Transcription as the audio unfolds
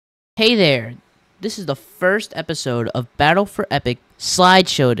Hey there, this is the first episode of Battle for Epic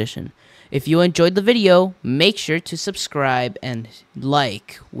Slideshow Edition. If you enjoyed the video, make sure to subscribe and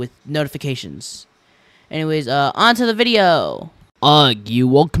like with notifications. Anyways, on to the video. Ugh, you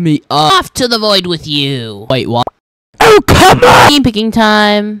woke me up. Off to the void with you. Wait, what? Oh, come on! Team picking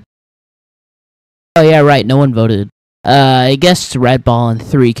time. Oh yeah, right, no one voted. I guess Red Ball and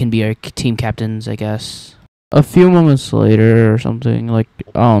 3 can be our team captains, I guess. A few moments later or something, like,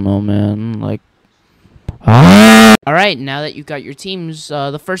 I don't know, man, like... Alright, now that you've got your teams,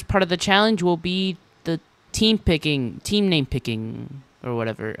 the first part of the challenge will be the team name picking, or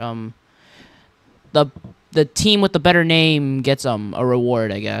whatever. The team with the better name gets, a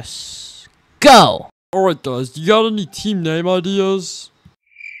reward, I guess. Go! Alright guys, you got any team name ideas?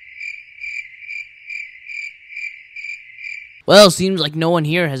 Well, seems like no one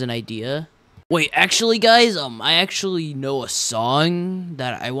here has an idea. Wait, actually, guys, I actually know a song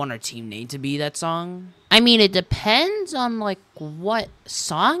that I want our team name to be that song. I mean, it depends on, like, what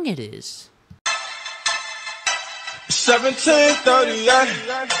song it is.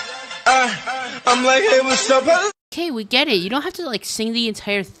 1738. I'm like, hey, what's up? Okay, we get it. You don't have to, like, sing the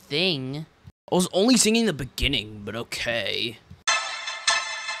entire thing. I was only singing the beginning, but okay.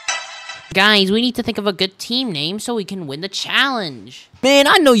 Guys, we need to think of a good team name so we can win the challenge. Man,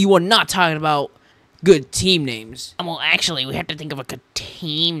 I know you are not talking about good team names. Well, actually, we have to think of a good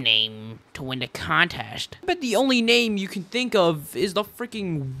team name to win the contest. I bet the only name you can think of is the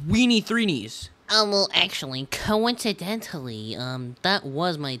freaking Weenie Threenies. Well, actually, coincidentally, that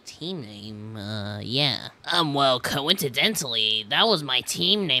was my team name, yeah. Well, coincidentally, that was my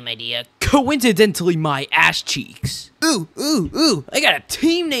team name idea. Coincidentally, my ass cheeks. Ooh, I got a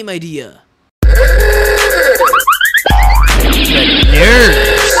team name idea. The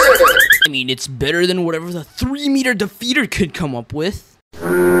Nerds. I mean, it's better than whatever the 3-meter defeater could come up with.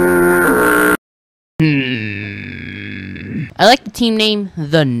 I like the team name,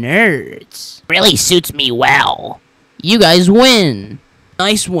 The Nerds. Really suits me well. You guys win.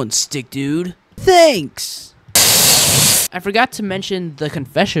 Nice one, Stick Dude. Thanks. I forgot to mention the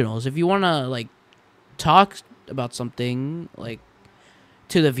confessionals. If you want to, like, talk about something, like,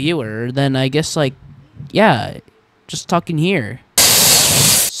 to the viewer, then I guess, like, yeah, just talk in here.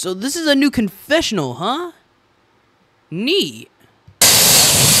 So this is a new confessional, huh? Neat.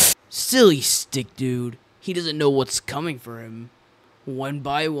 Silly Stick Dude. He doesn't know what's coming for him. One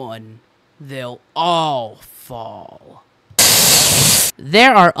by one, they'll all fall.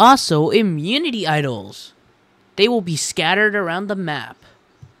 There are also immunity idols. They will be scattered around the map.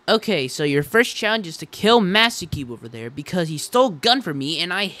 Okay, so your first challenge is to kill Mastercube over there because he stole a gun from me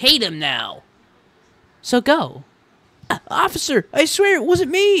and I hate him now. So go. Officer, I swear it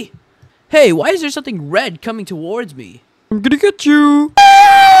wasn't me. Hey, why is there something red coming towards me? I'm gonna get you.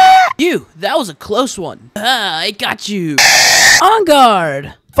 You, that was a close one. I got you. On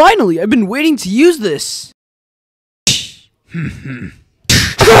guard. Finally, I've been waiting to use this.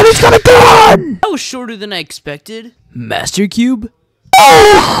 God, he's got a gun! That was shorter than I expected. Mastercube?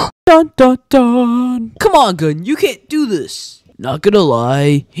 Dun dun dun. Come on, gun, you can't do this. Not gonna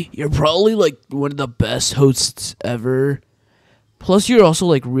lie, you're probably like one of the best hosts ever. Plus, you're also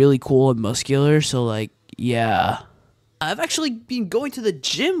like really cool and muscular, so like, yeah. I've actually been going to the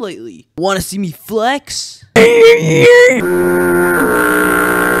gym lately. Wanna see me flex? You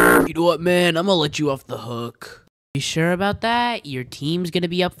know what, man? I'm gonna let you off the hook. You sure about that? Your team's gonna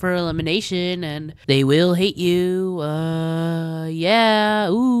be up for elimination and they will hate you. Yeah.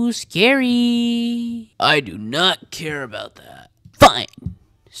 Ooh, scary. I do not care about that. Fine.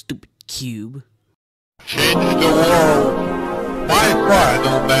 Stupid cube. Change the world. My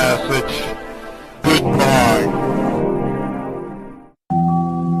final message. Goodbye.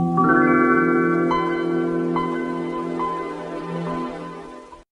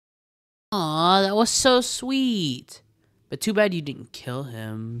 Aw, that was so sweet. But too bad you didn't kill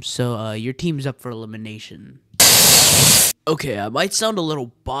him, so your team's up for elimination. Okay, I might sound a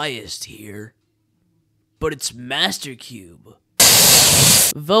little biased here, but it's Mastercube.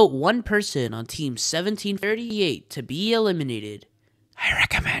 Vote one person on Team 1738 to be eliminated. I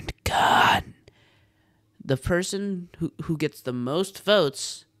recommend Gun. The person who gets the most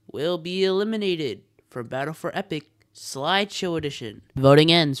votes will be eliminated from Battle for Epic Slideshow Edition. Voting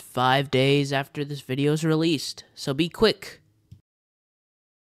ends 5 days after this video is released, so be quick.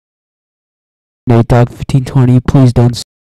 Nate Dog 1520, please don't